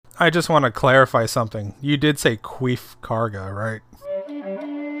I just want to clarify something. You did say Queef Karga, right?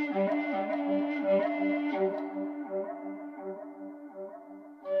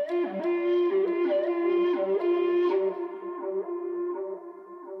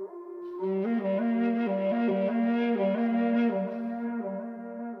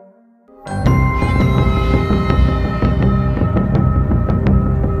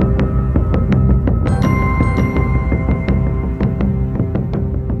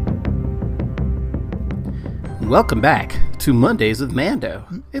 Welcome back to Mondays with Mando.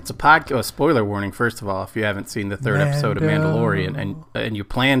 It's a podcast. Oh, spoiler warning, first of all, if you haven't seen the third episode of Mandalorian and you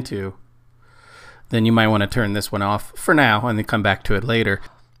plan to, then you might want to turn this one off for now and then come back to it later.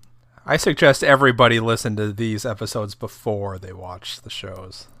 I suggest everybody listen to these episodes before they watch the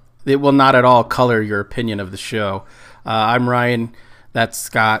shows. It will not at all color your opinion of the show. I'm Ryan. That's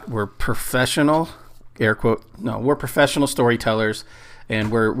Scott. We're professional, air quote. No, we're professional storytellers. And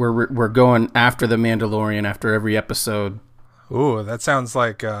we're going after the Mandalorian after every episode. Ooh, that sounds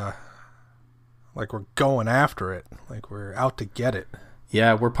like we're going after it, like we're out to get it.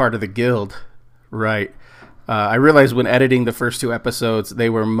 Yeah, we're part of the guild, right? I realized when editing the first two episodes, they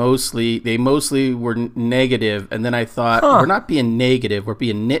mostly were negative, and then I thought we're not being negative, we're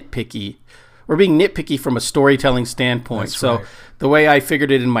being nitpicky. We're being nitpicky from a storytelling standpoint. That's right. The way I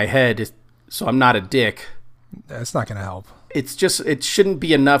figured it in my head is so I'm not a dick. That's not going to help. It shouldn't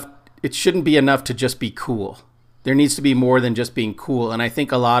be enough. It shouldn't be enough to just be cool. There needs to be more than just being cool. And I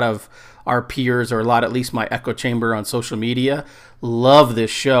think a lot of our peers, or at least my echo chamber on social media, love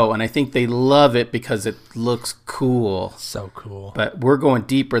this show. And I think they love it because it looks cool. So cool. But we're going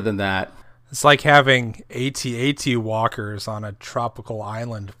deeper than that. It's like having AT-AT walkers on a tropical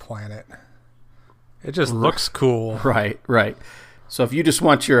island planet. It just looks cool. Right. So if you just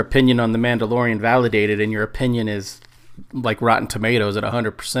want your opinion on The Mandalorian validated and your opinion is like Rotten Tomatoes at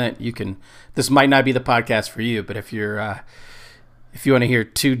 100%, you can. This might not be the podcast for you, but if you want to hear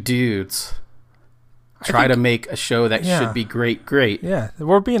two dudes try to make a show that should be great. Yeah,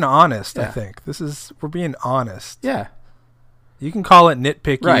 we're being honest. Yeah. I think we're being honest. Yeah, you can call it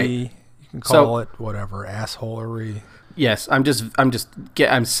nitpicky. Right. You can call it whatever, assholery. Yes,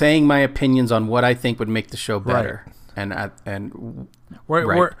 I'm saying my opinions on what I think would make the show better, right. and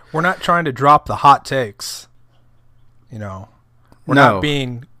we're not trying to drop the hot takes. You know, we're not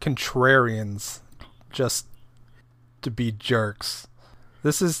being contrarians just to be jerks.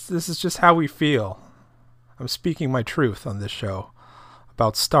 This is just how we feel. I'm speaking my truth on this show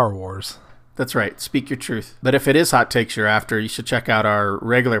about Star Wars. That's right. Speak your truth. But if it is hot takes you're after, you should check out our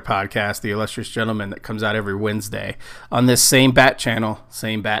regular podcast, The Illustrious Gentleman, that comes out every Wednesday on this same bat channel,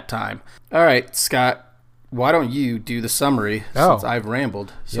 same bat time. All right, Scott, why don't you do the summary since I've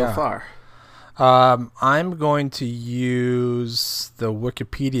rambled so far? I'm going to use the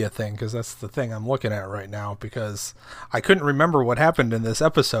Wikipedia thing because that's the thing I'm looking at right now, because I couldn't remember what happened in this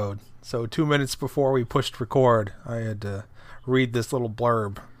episode. So 2 minutes before we pushed record, I had to read this little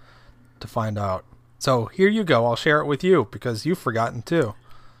blurb to find out. So here you go. I'll share it with you because you've forgotten too.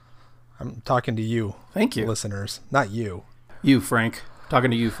 I'm talking to you. Thank you. Listeners, not you. You, Frank.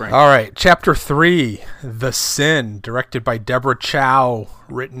 Talking to you, Frank. All right. Chapter 3, The Sin, directed by Deborah Chow,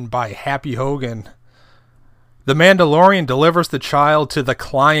 written by Happy Hogan. The Mandalorian delivers the child to the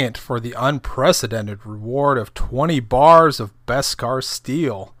client for the unprecedented reward of 20 bars of Beskar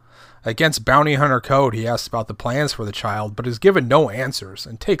steel. Against bounty hunter code, he asks about the plans for the child, but is given no answers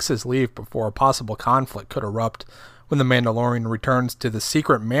and takes his leave before a possible conflict could erupt when the Mandalorian returns to the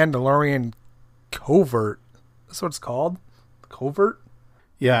secret Mandalorian covert. That's what it's called? Covert?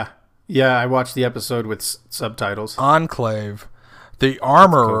 Yeah, I watched the episode with subtitles. Enclave. The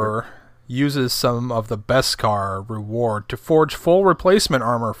armorer uses some of the Beskar reward to forge full replacement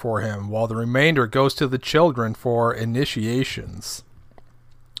armor for him, while the remainder goes to the children for initiations.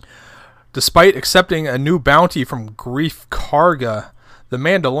 Despite accepting a new bounty from Greef Karga, the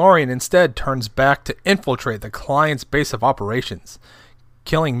Mandalorian instead turns back to infiltrate the client's base of operations.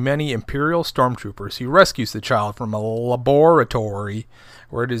 Killing many Imperial stormtroopers, he rescues the child from a laboratory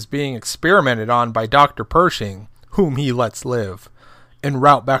where it is being experimented on by Dr. Pershing, whom he lets live. En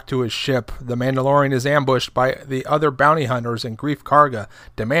route back to his ship, the Mandalorian is ambushed by the other bounty hunters in Greef Karga,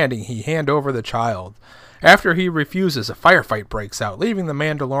 demanding he hand over the child. After he refuses, a firefight breaks out, leaving the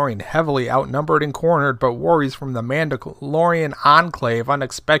Mandalorian heavily outnumbered and cornered, but warriors from the Mandalorian Enclave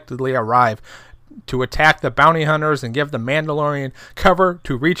unexpectedly arrive to attack the bounty hunters and give the Mandalorian cover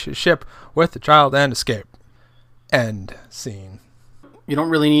to reach his ship with the child and escape. End scene. You don't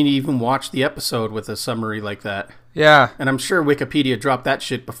really need to even watch the episode with a summary like that. Yeah. And I'm sure Wikipedia dropped that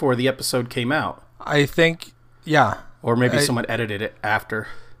shit before the episode came out. I think, yeah. Or maybe someone edited it after.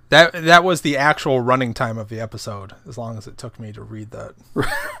 That was the actual running time of the episode, as long as it took me to read that.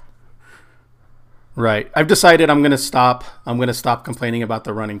 Right. I've decided I'm going to stop. I'm going to stop complaining about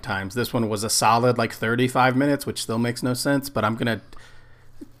the running times. This one was a solid 35 minutes, which still makes no sense, but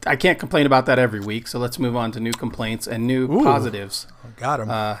I can't complain about that every week. So let's move on to new complaints and new positives. Got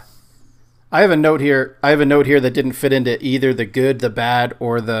him. I have a note here. That didn't fit into either the good, the bad,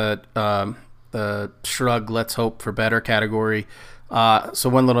 or the shrug, let's hope for better category. So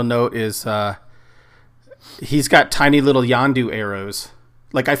one little note is he's got tiny little Yandu arrows.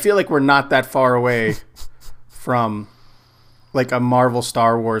 I feel like we're not that far away from a Marvel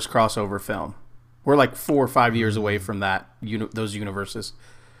Star Wars crossover film. We're 4 or 5 years away from that, those universes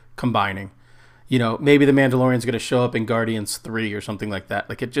combining. Maybe the Mandalorian's going to show up in Guardians 3 or something like that.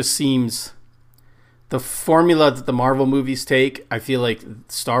 It just seems the formula that the Marvel movies take, I feel like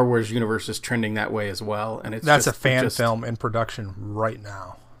Star Wars universe is trending that way as well. And that's a fan film in production right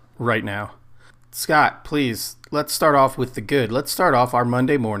now. Right now. Scott, please, let's start off with the good. Let's start off our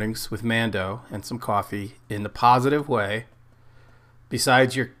Monday mornings with Mando and some coffee in the positive way.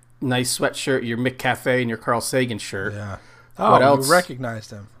 Besides your nice sweatshirt, your McCafe, and your Carl Sagan shirt. Yeah. Oh, what else? You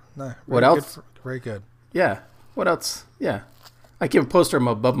recognized him. No, what else? Very good. Yeah. What else? Yeah. I keep a poster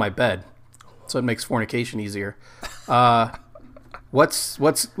above my bed, so it makes fornication easier. What's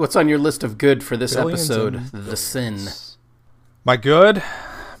on your list of good for this episode? The Sin. My good.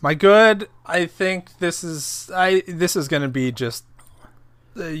 I think this is going to be just.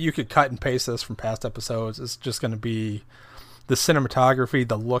 You could cut and paste this from past episodes. It's just going to be the cinematography,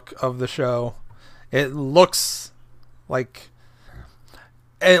 the look of the show. It looks like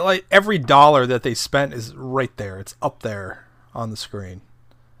every dollar that they spent is right there. It's up there on the screen.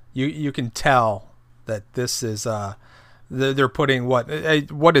 You can tell that this is they're putting what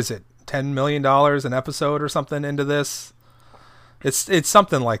is it, $10 million an episode or something into this. It's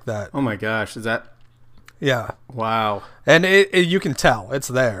something like that. Oh my gosh, is that? Yeah. Wow. And you can tell it's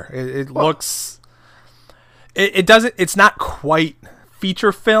there. It looks. It doesn't. It's not quite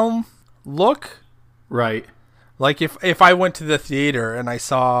feature film look. Right. If I went to the theater and I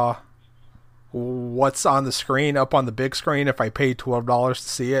saw what's on the screen up on the big screen, if I paid $12 to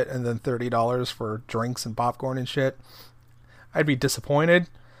see it and then $30 for drinks and popcorn and shit, I'd be disappointed.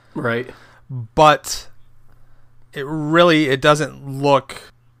 Right. But it doesn't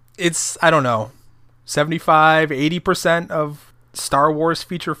look. It's, I don't know, 75-80% of Star Wars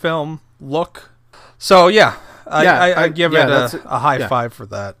feature film look. So yeah, I give it a high five for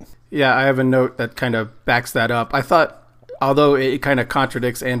that. Yeah, I have a note that kind of backs that up. I thought, although it kind of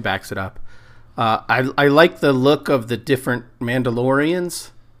contradicts and backs it up, I like the look of the different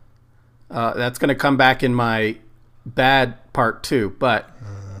Mandalorians. That's going to come back in my bad part too, but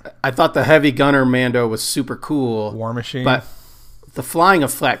I thought the heavy gunner Mando was super cool. War Machine. But the flying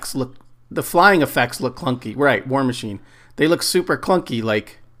effects look clunky. Right, War Machine. They look super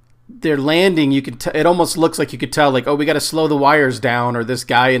clunky. They're landing, you could it almost looks like you could tell we got to slow the wires down or this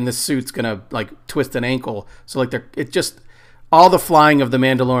guy in this suit's going to twist an ankle. So it just all the flying of the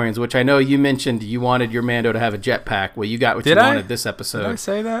Mandalorians, which I know you mentioned you wanted your Mando to have a jetpack. Well, you got what you wanted this episode. Did I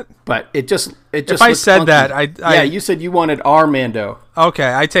say that? But it just if I said clunky. that, you said you wanted our Mando.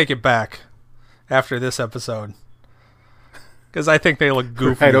 Okay, I take it back after this episode. Cuz I think they look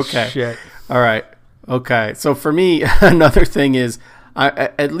goofy as shit. All right. Okay. So for me, another thing is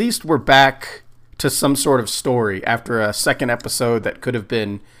at least we're back to some sort of story after a second episode that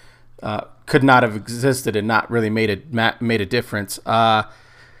could not have existed and not really made a difference.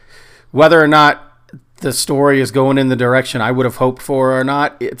 Whether or not the story is going in the direction I would have hoped for or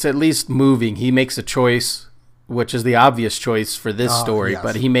not, it's at least moving. He makes a choice, which is the obvious choice for this story, yes.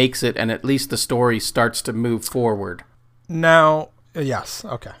 But he makes it, and at least the story starts to move forward. Now, yes,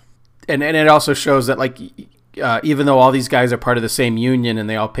 okay. And it also shows that even though all these guys are part of the same union and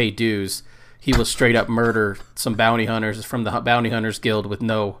they all pay dues, he will straight up murder some bounty hunters from the Bounty Hunters Guild with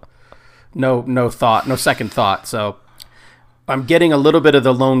no second thought. So I'm getting a little bit of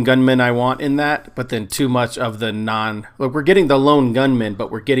the lone gunman I want in that, but then too much of the we're getting the lone gunman, but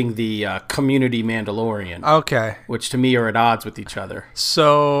we're getting the community Mandalorian. Okay. Which to me are at odds with each other.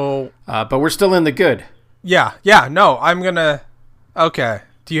 So. But we're still in the good. Yeah. No, I'm going to. Okay.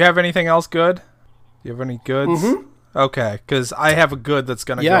 Do you have anything else good? Do you have any goods? Mm-hmm. Okay, because I have a good that's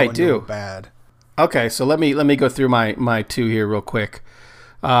going to go into a bad. Okay, so let me go through my two here real quick.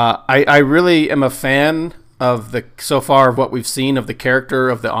 I really am a fan of so far of what we've seen of the character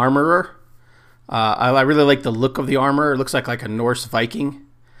of the armorer. I really like the look of the armor. It looks like a Norse Viking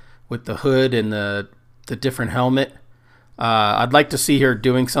with the hood and the different helmet. I'd like to see her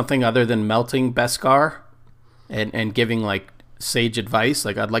doing something other than melting Beskar and giving sage advice.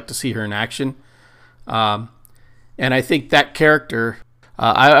 Like, I'd like to see her in action. And I think that character,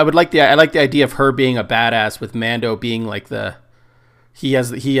 I like the idea of her being a badass, with Mando being like he has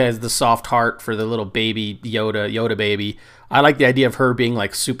the soft heart for the little baby Yoda baby. I like the idea of her being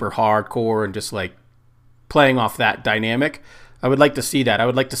like super hardcore and just like playing off that dynamic. I would like to see that. I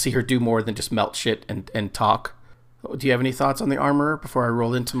would like to see her do more than just melt shit and talk. Do you have any thoughts on the Armorer before I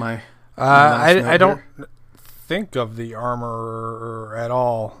roll into my? I don't think of the Armorer at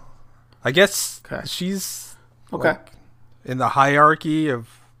all. I guess she's like, in the hierarchy of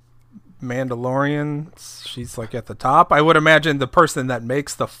Mandalorians, she's like at the top. I would imagine the person that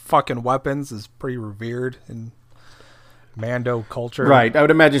makes the fucking weapons is pretty revered in Mando culture. Right. I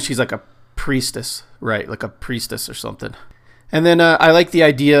would imagine she's like a priestess, right? Like a priestess or something. And then I like the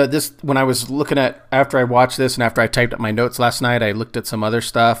idea, when I was looking at, after I watched this and after I typed up my notes last night, I looked at some other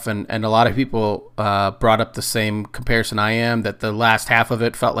stuff, and a lot of people brought up the same comparison I am, that the last half of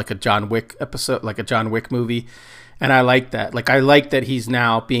it felt like a John Wick episode, like a John Wick movie. And I like that. Like, I like that he's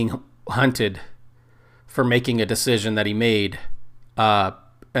now being hunted for making a decision that he made. And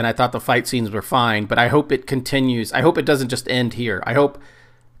I thought the fight scenes were fine, but I hope it continues. I hope it doesn't just end here. I hope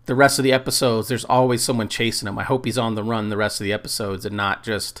the rest of the episodes, there's always someone chasing him. I hope he's on the run the rest of the episodes and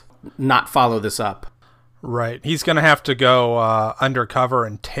not follow this up. Right. He's going to have to go undercover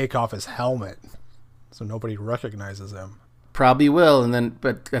and take off his helmet so nobody recognizes him. Probably will,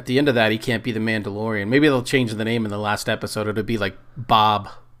 but at the end of that, he can't be the Mandalorian. Maybe they'll change the name in the last episode. It'll be like Bob,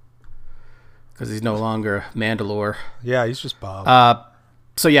 because he's no longer Mandalore. Yeah, he's just Bob.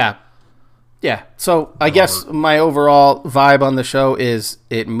 So yeah. So I guess my overall vibe on the show is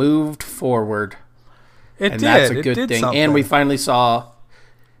it moved forward. That's a good thing. Something. And we finally saw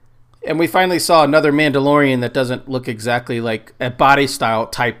another Mandalorian that doesn't look exactly like, at body style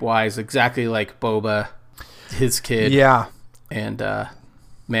type wise, exactly like Boba, his kid. Yeah. And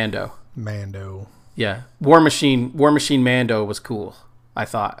Mando. Yeah. War Machine Mando was cool, I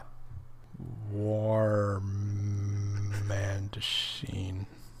thought. War Machine.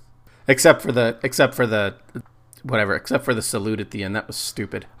 Except for the salute at the end. That was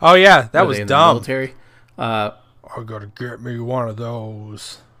stupid. Oh yeah, that was dumb. Military. I gotta get me one of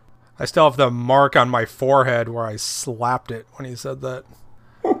those. I still have the mark on my forehead where I slapped it when he said that.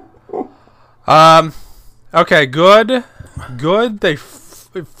 Okay, good. They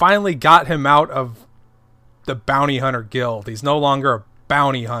finally got him out of the bounty hunter guild. He's no longer a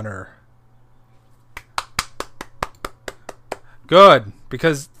bounty hunter. Good,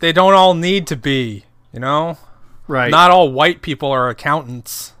 because they don't all need to be, you know? Right. Not all white people are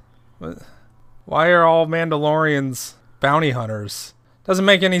accountants. Why are all Mandalorians bounty hunters? Doesn't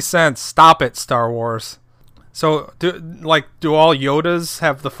make any sense. Stop it, Star Wars. So, do all Yodas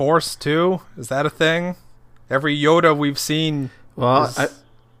have the Force too? Is that a thing? Every Yoda we've seen is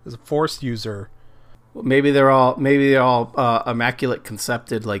a Force user. Maybe they're all immaculate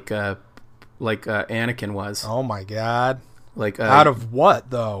concepted, like Anakin was. Oh my God! Like out of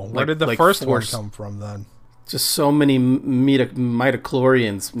what though? Where did the first Force one come from then? Just so many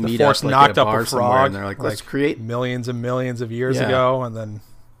midichlorians meet Force up knocked up a frog, and they're like, let's create millions and millions of years ago, and then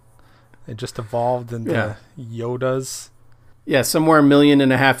it just evolved into Yodas. Yeah, somewhere 1.5 million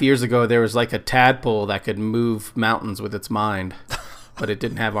years ago, there was like a tadpole that could move mountains with its mind, but it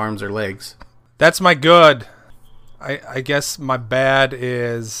didn't have arms or legs. That's my good. I guess my bad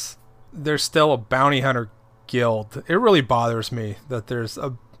is there's still a bounty hunter guild. It really bothers me that there's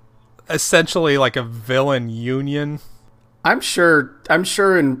essentially like a villain union. I'm sure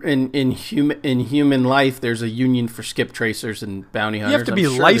in human life there's a union for skip tracers and bounty hunters. You have to be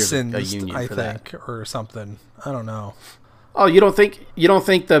licensed, I think, or something. I don't know. Oh, you don't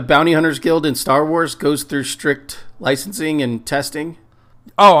think the Bounty Hunters Guild in Star Wars goes through strict licensing and testing?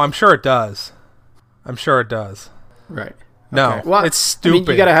 Oh, I'm sure it does. Right. No, okay. Well, it's stupid. I mean,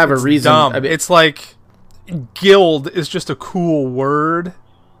 you got to have a reason. Dumb. It's like guild is just a cool word.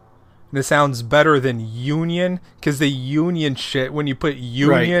 And it sounds better than union, because the union shit, when you put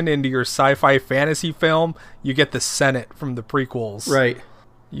union into your sci-fi fantasy film, you get the Senate from the prequels. Right.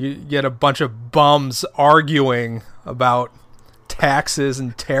 You get a bunch of bums arguing about taxes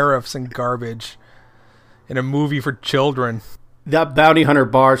and tariffs and garbage in a movie for children. That bounty hunter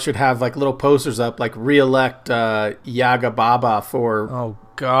bar should have like little posters up, like re-elect Yaga Baba for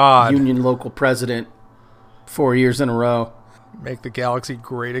union local president 4 years in a row. Make the galaxy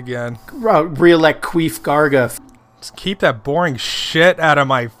great again. Re-elect Queef Garga. Just keep that boring shit out of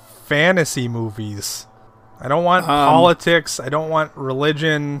my fantasy movies. I don't want politics. I don't want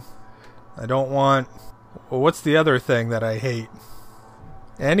religion. I don't want... Well, what's the other thing that I hate?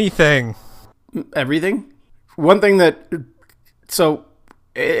 Anything. Everything? One thing that so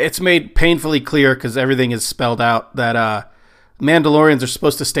it's made painfully clear because everything is spelled out that Mandalorians are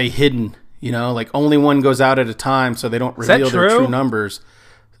supposed to stay hidden. You know, like only one goes out at a time, so they don't reveal their true numbers.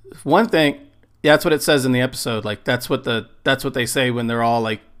 One thing, yeah, that's what it says in the episode. Like that's what they say when they're all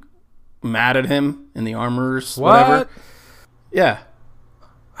like mad at him in the armors, whatever. Yeah.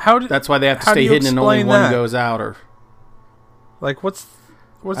 That's why they have to stay hidden and only one goes out, or like what's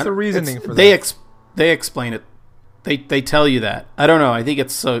the reasoning for that? They explain it. They tell you that. I don't know. I think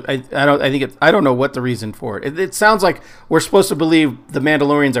it's so. I don't know what the reason for it. It sounds like we're supposed to believe the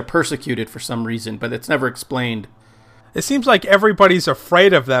Mandalorians are persecuted for some reason, but it's never explained. It seems like everybody's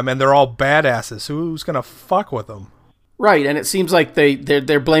afraid of them, and they're all badasses. Who's gonna fuck with them? Right, and it seems like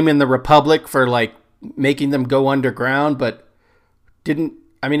they're blaming the Republic for like making them go underground, but didn't.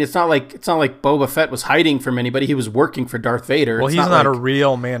 I mean, it's not like Boba Fett was hiding from anybody. He was working for Darth Vader. Well, he's not a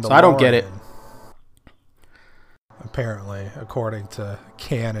real Mandalorian. So I don't get it. Apparently, according to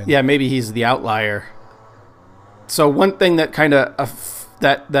canon. Yeah, maybe he's the outlier. So one thing that kind of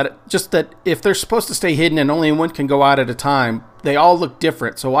that if they're supposed to stay hidden and only one can go out at a time, they all look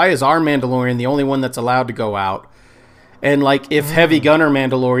different. So why is our Mandalorian the only one that's allowed to go out? And like if Heavy Gunner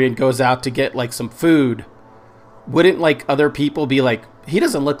Mandalorian goes out to get like some food, wouldn't like other people be like, he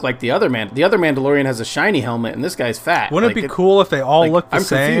doesn't look like the other man. The other Mandalorian has a shiny helmet and this guy's fat. Wouldn't it be cool if they all looked the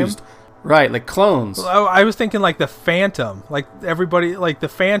same? Confused. Right, like clones. Well, I was thinking like the Phantom. Like everybody, like the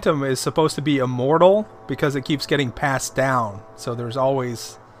Phantom is supposed to be immortal because it keeps getting passed down. So there's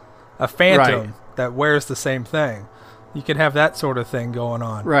always a Phantom that wears the same thing. You could have that sort of thing going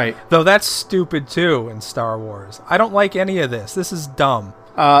on. Right. Though that's stupid too in Star Wars. I don't like any of this. This is dumb.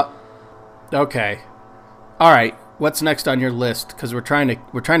 Okay. All right. What's next on your list? Because we're trying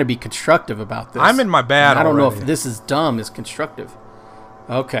to be constructive about this. I'm in my bad. I don't know if this is dumb is constructive.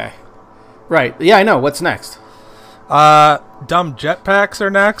 Okay. Right. Yeah, I know. What's next? Dumb jetpacks are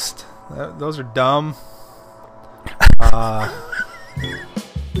next. Those are dumb.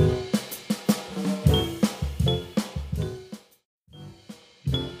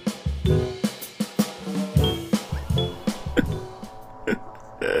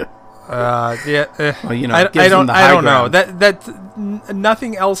 Well, you know, I don't know. That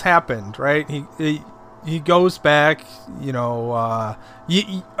nothing else happened, right? He goes back, you know,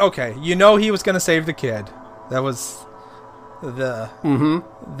 okay, you know he was going to save the kid. That was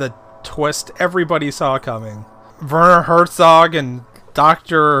the twist everybody saw coming. Werner Herzog and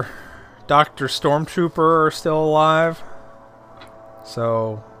Dr. Stormtrooper are still alive.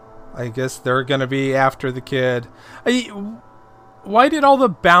 So I guess they're going to be after the kid. Why did all the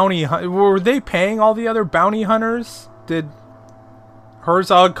bounty were they paying all the other bounty hunters? Did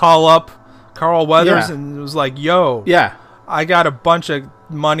Herzog call up Carl Weathers and was like, yo, I got a bunch of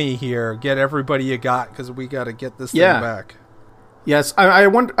money here. Get everybody you got because we got to get this thing back. Yes, I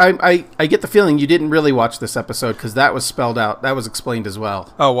get the feeling you didn't really watch this episode because that was spelled out. That was explained as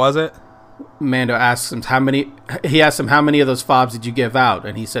well. Oh, was it? Mando asks him how many of those fobs did you give out?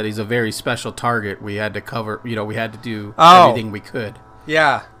 And he said he's a very special target. We had to cover, you know, we had to do everything we could.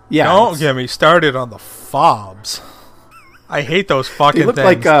 Yeah. Don't get me started on the fobs. I hate those fucking they look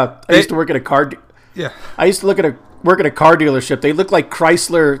things. Like I used to work at a car. Yeah. I used to work at a car dealership. They look like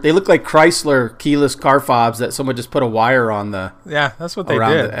Chrysler. They look like Chrysler keyless car fobs that someone just put a wire on the. Yeah, that's what they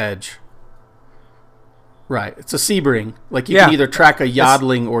around did. The edge. Right. It's a Sebring. Like you can either track a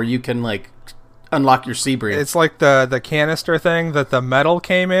yodeling or you can like unlock your Sebring. It's like the canister thing that the metal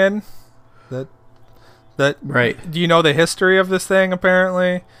came in. That right. Do you know the history of this thing?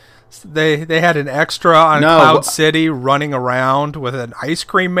 Apparently, they had an extra on Cloud City running around with an ice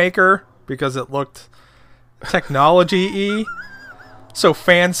cream maker because it looked technology-y. So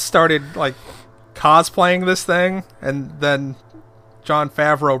fans started like cosplaying this thing, and then Jon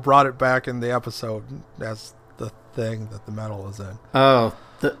Favreau brought it back in the episode as the thing that the metal is in. Oh,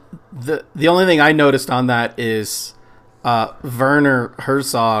 the only thing I noticed on that is Werner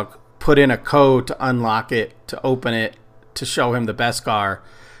Herzog put in a code to unlock it, to open it, to show him the Beskar.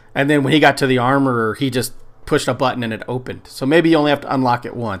 And then when he got to the armorer, he just pushed a button and it opened. So maybe you only have to unlock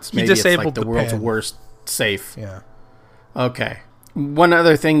it once. Maybe it's like the world's worst safe. Yeah. Okay. One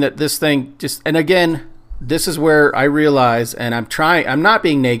other thing that this thing just, and again, this is where I realize, and I'm not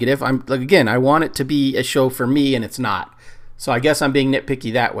being negative. I'm like, again, I want it to be a show for me and it's not. So I guess I'm being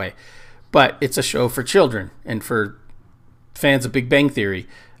nitpicky that way. But it's a show for children and for fans of Big Bang Theory.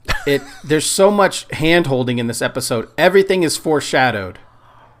 There's so much hand-holding in this episode. Everything is foreshadowed.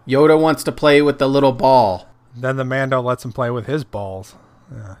 Yoda wants to play with the little ball. Then the Mando lets him play with his balls.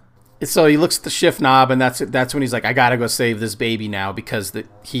 Yeah. So he looks at the shift knob, and that's when he's like, I gotta go save this baby now, because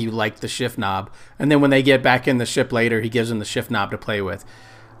he liked the shift knob. And then when they get back in the ship later, he gives him the shift knob to play with.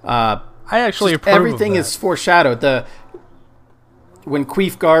 I actually approve everything of that. is foreshadowed. When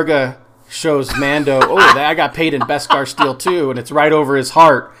Queef Garga shows Mando, I got paid in Beskar steel too, and it's right over his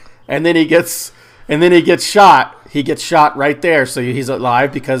heart, and then he gets shot. He gets shot right there, so he's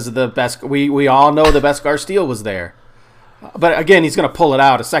alive because of the Beskar. We all know the Beskar steel was there. But again, he's going to pull it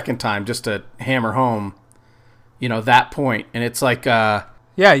out a second time just to hammer home, that point. And it's like... yeah,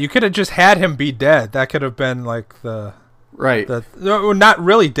 you could have just had him be dead. That could have been like the... Right. Not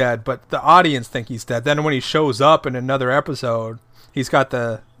really dead, but the audience think he's dead. Then when he shows up in another episode, he's got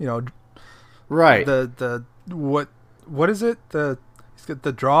the, Right. What is it? He's got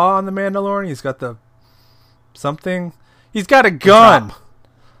the draw on the Mandalorian. He's got the... something. He's got a gun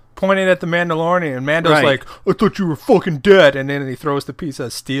pointing at the Mandalorian, and Mando's like, I thought you were fucking dead. And then he throws the piece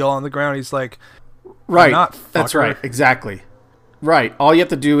of steel on the ground. He's like, right. Not, that's right. Exactly. Right. All you have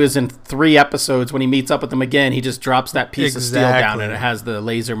to do is in 3 episodes, when he meets up with them again, he just drops that piece of steel down, and it has the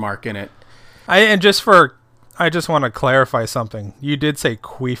laser mark in it. I just want to clarify something. You did say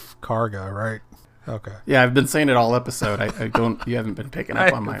Queef Karga, right? Okay. Yeah, I've been saying it all episode. You haven't been picking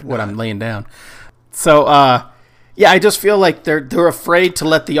up on what I'm laying down. So, yeah, I just feel like they're afraid to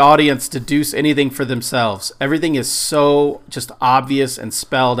let the audience deduce anything for themselves. Everything is so just obvious and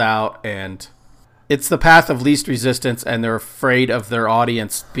spelled out, and it's the path of least resistance, and they're afraid of their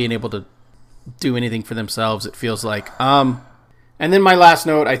audience being able to do anything for themselves, it feels like. And then my last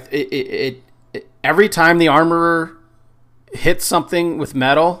note, every time the armorer hits something with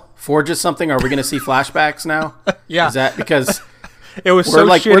metal, forges something, are we going to see flashbacks now? Yeah. Is that because... It was so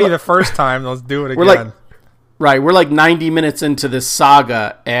shitty the first time. Let's do it again. We're like 90 minutes into this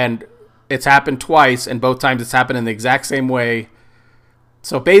saga, and it's happened twice, and both times it's happened in the exact same way.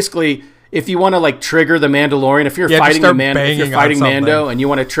 So basically, if you want to like trigger the Mandalorian, if you're fighting Mando and you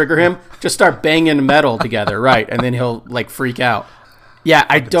want to trigger him, just start banging metal together, right? And then he'll like freak out. Yeah,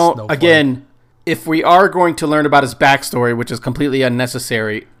 again, if we are going to learn about his backstory, which is completely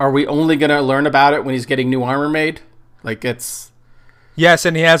unnecessary, are we only going to learn about it when he's getting new armor made? Like it's... Yes,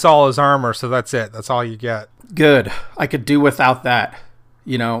 and he has all his armor, so that's it. That's all you get. Good. I could do without that.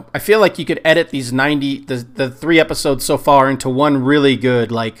 I feel like you could edit these the 3 episodes so far into one really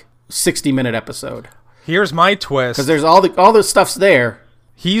good, like, 60-minute episode. Here's my twist. Because there's all the stuff's there.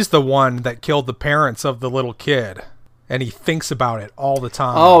 He's the one that killed the parents of the little kid, and he thinks about it all the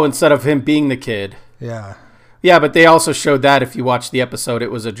time. Oh, instead of him being the kid. Yeah. Yeah, but they also showed that if you watch the episode,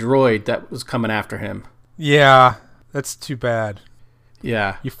 it was a droid that was coming after him. Yeah, that's too bad.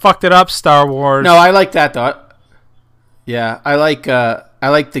 Yeah. You fucked it up, Star Wars. No, I like that though. Yeah, I like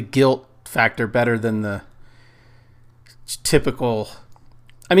the guilt factor better than the typical.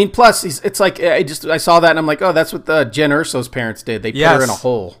 I mean, plus it's like I saw that and I'm like, oh, that's what Jen Erso's parents did. They put her in a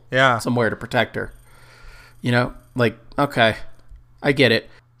hole, somewhere to protect her. Like, okay, I get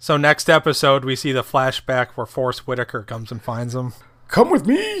it. So next episode, we see the flashback where Forrest Whitaker comes and finds him. Come with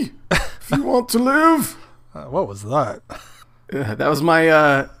me if you want to live. What was that? That was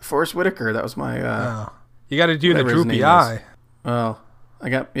my Forrest Whitaker. That was my... You got to do the droopy eye. Well, I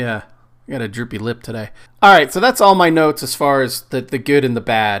got a droopy lip today. All right, so that's all my notes as far as the good and the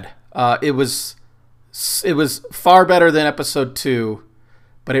bad. It was far better than episode 2,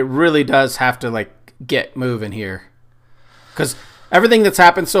 but it really does have to like get moving here. Because everything that's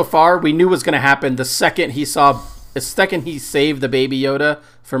happened so far, we knew was going to happen the second he saved the baby Yoda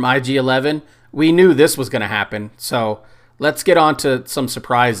from IG-11. We knew this was going to happen, so... Let's get on to some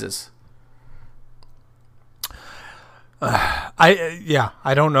surprises.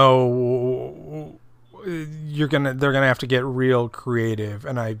 I don't know. They're gonna have to get real creative,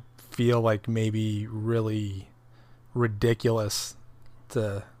 and I feel like maybe really ridiculous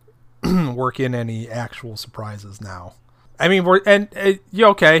to work in any actual surprises now. I mean, you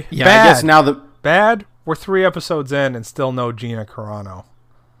okay? Yeah, bad. I guess now bad. We're 3 episodes in and still no Gina Carano.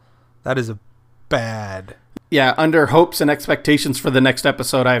 That is a bad. Yeah, under hopes and expectations for the next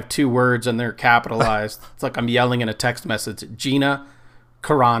episode, I have 2 words and they're capitalized. It's like I'm yelling in a text message. Gina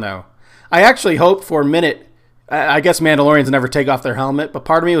Carano. I actually hoped for a minute. I guess Mandalorians never take off their helmet, but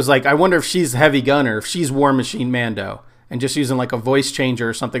part of me was like, I wonder if she's Heavy Gunner, if she's War Machine Mando, and just using like a voice changer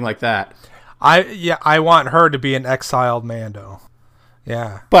or something like that. I want her to be an exiled Mando.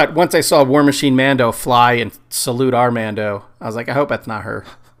 Yeah. But once I saw War Machine Mando fly and salute our Mando, I was like, I hope that's not her.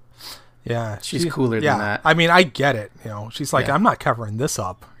 Yeah. She's cooler than that. I mean, I get it. She's like, I'm not covering this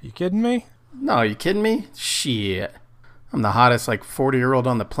up. You kidding me? No, are you kidding me? Shit. I'm the hottest, like, 40-year-old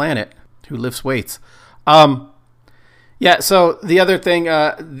on the planet who lifts weights. Yeah, so the other thing,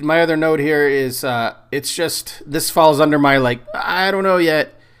 my other note here is it's just, this falls under my, like, I don't know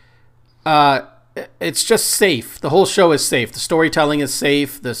yet. It's just safe. The whole show is safe. The storytelling is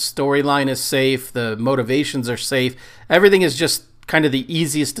safe. The storyline is safe. The motivations are safe. Everything is just kind of the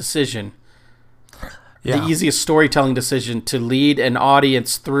easiest decision. Yeah. The easiest storytelling decision to lead an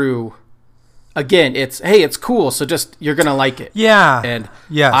audience through. Again, it's cool, so just, you're going to like it. Yeah. And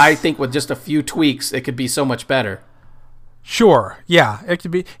yes. I think with just a few tweaks, it could be so much better. Sure. Yeah, it could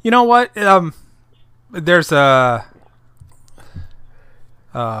be. You know what? There's a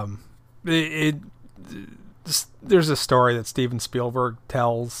there's a story that Steven Spielberg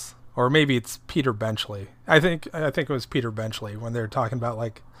tells, or maybe it's Peter Benchley. I think it was Peter Benchley when they're talking about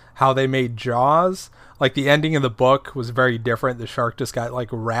like how they made Jaws. Like the ending of the book was very different. The shark just got like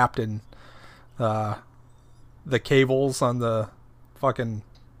wrapped in the cables on the fucking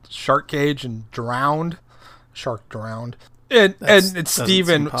shark cage and drowned. Shark drowned. And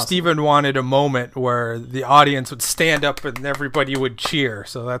Steven wanted a moment where the audience would stand up and everybody would cheer.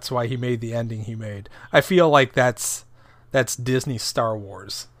 So that's why he made the ending he made. I feel like that's Disney Star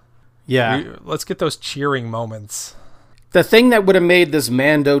Wars. Yeah. Let's get those cheering moments. The thing that would have made this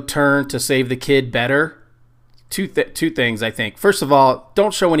Mando turn to save the kid better, two things, I think. First of all,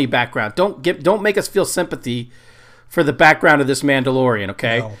 don't show any background. Don't make us feel sympathy for the background of this Mandalorian,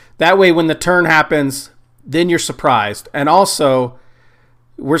 okay? No. That way when the turn happens, then you're surprised. And also,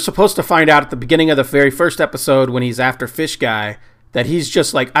 we're supposed to find out at the beginning of the very first episode when he's after Fish Guy that he's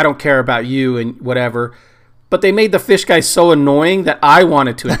just like, I don't care about you and whatever. But they made the Fish Guy so annoying that I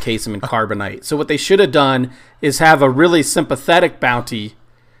wanted to encase him in carbonite. So what they should have done is have a really sympathetic bounty,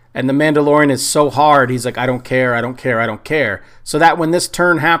 and the Mandalorian is so hard, he's like, I don't care, I don't care, I don't care. So that when this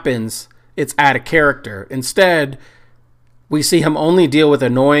turn happens, it's out of character. Instead, we see him only deal with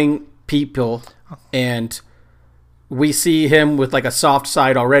annoying people, and we see him with like a soft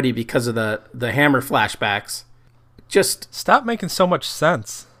side already because of the hammer flashbacks. Just stop making so much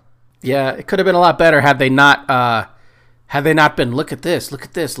sense. Yeah, it could have been a lot better had they not been, look at this, look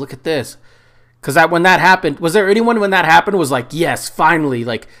at this, look at this. Because when that happened, was there anyone when that happened was like, yes, finally,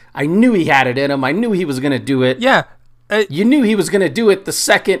 like I knew he had it in him, I knew he was gonna do it. Yeah. You knew he was gonna do it the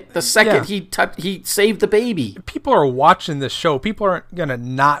second he saved the baby. People are watching this show. People aren't gonna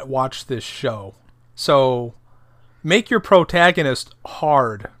not watch this show. So make your protagonist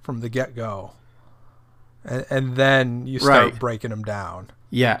hard from the get-go. And then you start breaking them down.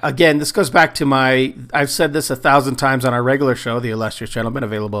 Yeah, again, this goes back to I've said this 1,000 times on our regular show, The Illustrious Gentleman,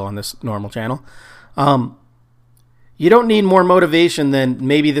 available on this normal channel. You don't need more motivation than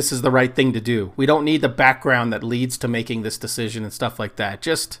maybe this is the right thing to do. We don't need the background that leads to making this decision and stuff like that.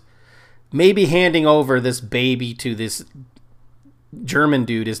 Just maybe handing over this baby to this German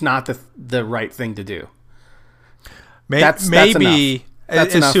dude is not the right thing to do. That's maybe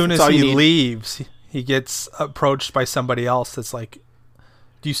that's as soon as he leaves, he gets approached by somebody else that's like,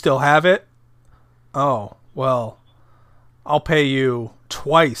 do you still have it? Oh, well, I'll pay you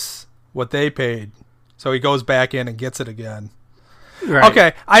twice what they paid. So he goes back in and gets it again. Right.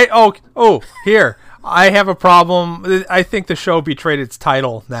 Okay. Here. I have a problem. I think the show betrayed its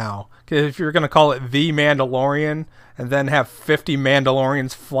title now. Because if you're going to call it The Mandalorian and then have 50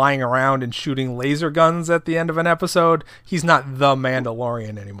 Mandalorians flying around and shooting laser guns at the end of an episode, he's not the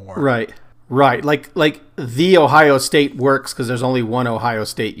Mandalorian anymore. Right. Right. Like The Ohio State works because there's only one Ohio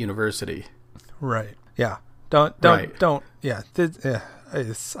State University. Right. Yeah. Yeah.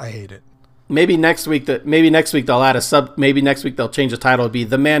 I hate it. Maybe next week they'll add a sub. Maybe next week they'll change the title. It'll be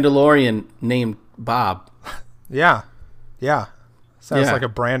The Mandalorian named Bob. Yeah. Sounds like a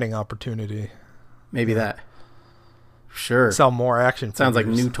branding opportunity. Maybe that. Sure. Sell more action. Sounds like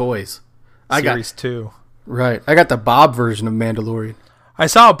new toys. Series 2. Right. I got the Bob version of Mandalorian. I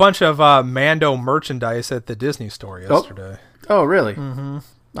saw a bunch of Mando merchandise at the Disney store yesterday. Oh really? Mm-hmm.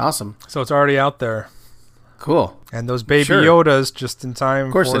 Awesome. So it's already out there. Cool. And those baby Yodas just in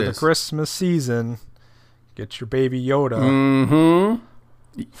time for the Christmas season. Get your baby Yoda.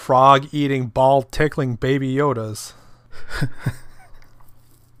 Mm-hmm. Frog-eating, ball-tickling baby Yodas.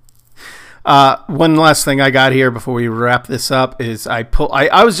 One last thing I got here before we wrap this up is I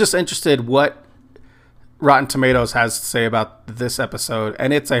was just interested what Rotten Tomatoes has to say about this episode,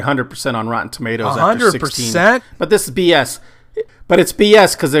 and it's 100% on Rotten Tomatoes. 100%? But this is BS. But it's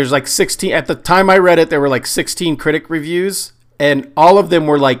BS because there's like 16. At the time I read it, there were like 16 critic reviews, and all of them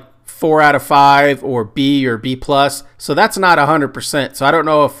were like 4 out of 5 or B or B plus. So that's not 100%. So I don't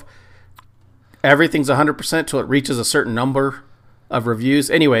know if everything's 100% till it reaches a certain number of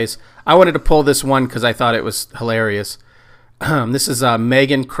reviews. Anyways, I wanted to pull this one because I thought it was hilarious. This is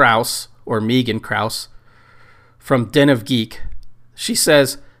Megan Krause or Megan Krause from Den of Geek. She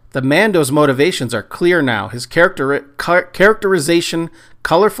says, the Mando's motivations are clear now. His characterization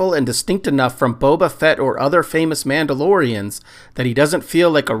colorful and distinct enough from Boba Fett or other famous Mandalorians that he doesn't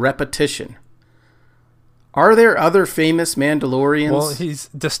feel like a repetition. Are there other famous Mandalorians? Well, he's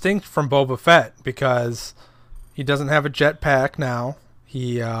distinct from Boba Fett because he doesn't have a jetpack now.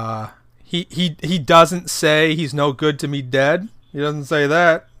 He doesn't say he's no good to me dead. He doesn't say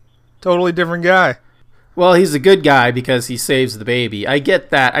that. Totally different guy. Well, he's a good guy because he saves the baby. I get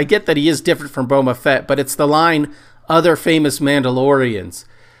that. I get that he is different from Boba Fett, but it's the line, other famous Mandalorians.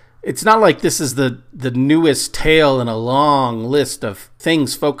 It's not like this is the newest tale in a long list of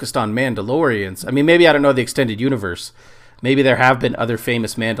things focused on Mandalorians. I mean, maybe I don't know the extended universe. Maybe there have been other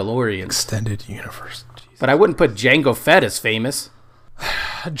famous Mandalorians. Extended universe. Jesus. But I wouldn't put Jango Fett as famous.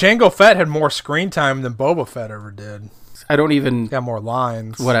 Jango Fett had more screen time than Boba Fett ever did. I don't even... Got more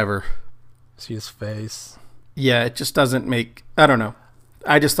lines. Whatever. See his face. Yeah, it just doesn't make... I don't know.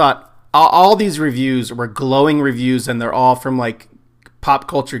 I just thought all these reviews were glowing reviews, and they're all from, like, pop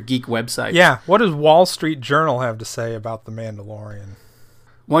culture geek websites. Yeah, what does Wall Street Journal have to say about The Mandalorian?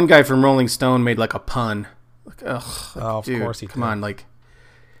 One guy from Rolling Stone made, like, a pun. Like, ugh, of dude, course he come did. on, like...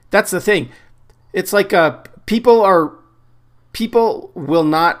 That's the thing. It's like people will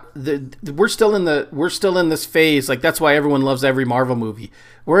not. We're still in this phase. Like, that's why everyone loves every Marvel movie.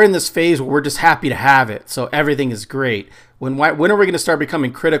 We're in this phase where we're just happy to have it, so everything is great. When are we going to start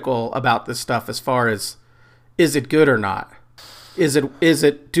becoming critical about this stuff? As far as, is it good or not?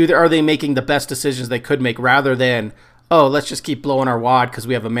 Are they making the best decisions they could make, rather than, oh, let's just keep blowing our wad because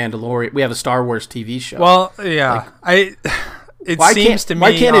we have a Mandalorian, we have a Star Wars TV show. Well, yeah, like, it seems to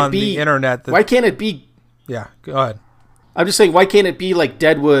me on the internet that... Why can't it be... Yeah, go ahead. I'm just saying, why can't it be like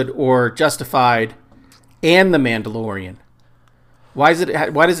Deadwood or Justified and The Mandalorian? Why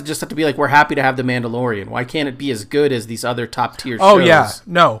does it just have to be like, we're happy to have The Mandalorian? Why can't it be as good as these other top tier shows? Oh, yeah.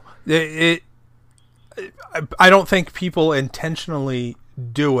 No. I don't think people intentionally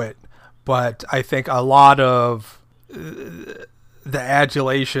do it, but I think a lot of the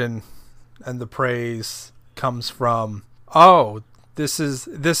adulation and the praise comes from, oh, this is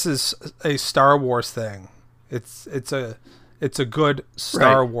a Star Wars thing. It's a good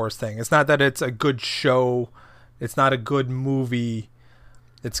Star Wars thing. It's not that it's a good show. It's not a good movie.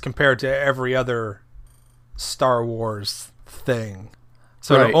 It's compared to every other Star Wars thing.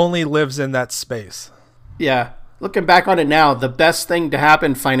 So it only lives in that space. Yeah. Looking back on it now, the best thing to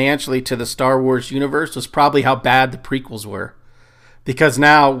happen financially to the Star Wars universe was probably how bad the prequels were. Because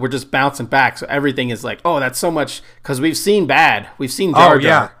now we're just bouncing back. So everything is like, oh, that's so much. Because weve seen bad. We've seen Jar Jar.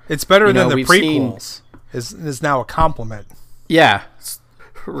 Oh, yeah. It's better than the prequels. Is now a compliment. Yeah.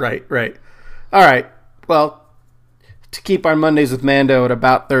 Right. All right. Well, to keep our Mondays with Mando at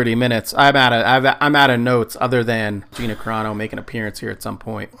about 30 minutes, I'm out of notes other than Gina Carano make an appearance here at some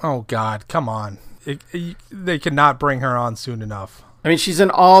point. Oh, God. Come on. They cannot bring her on soon enough. I mean, she's in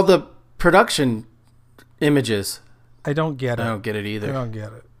all the production images. I don't get it. I don't get it either. I don't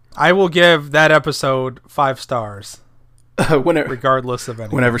get it. I will give that episode 5 stars. Regardless of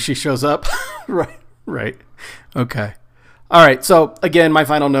anything. Whenever she shows up. Right. Okay. All right. So, again, my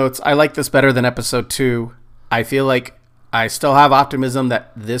final notes. I like this better than episode 2. I feel like I still have optimism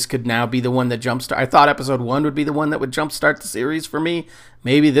that this could now be the one that jumpstart. I thought episode 1 would be the one that would jumpstart the series for me.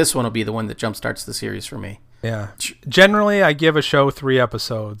 Maybe this one will be the one that jumpstarts the series for me. Yeah. Generally, I give a show 3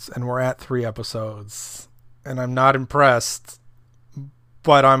 episodes, and we're at 3 episodes. And I'm not impressed,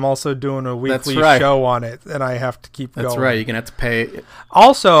 but I'm also doing a weekly show on it, and I have to keep going. That's right. You're going to have to pay.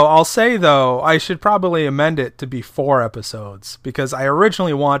 Also, I'll say, though, I should probably amend it to be 4 episodes, because I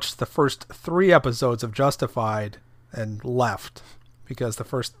originally watched the first 3 episodes of Justified and left, because the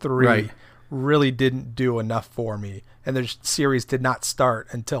first 3 really didn't do enough for me, and the series did not start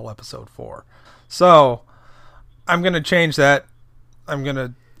until episode 4. So, I'm going to change that. I'm going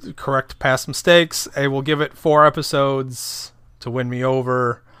to correct past mistakes. I will give it 4 episodes to win me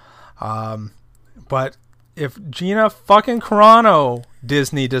over. But if Gina fucking Carano,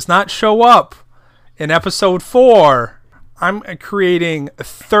 Disney, does not show up in episode 4, I'm creating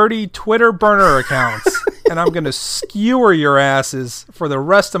 30 Twitter burner accounts and I'm going to skewer your asses for the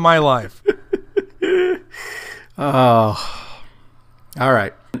rest of my life. Oh. All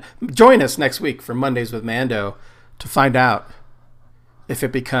right. Join us next week for Mondays with Mando to find out if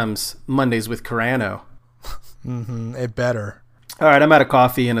it becomes Mondays with Carano. It better. All right, I'm out of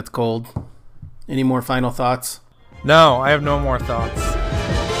coffee and it's cold. Any more final thoughts? No, I have no more thoughts.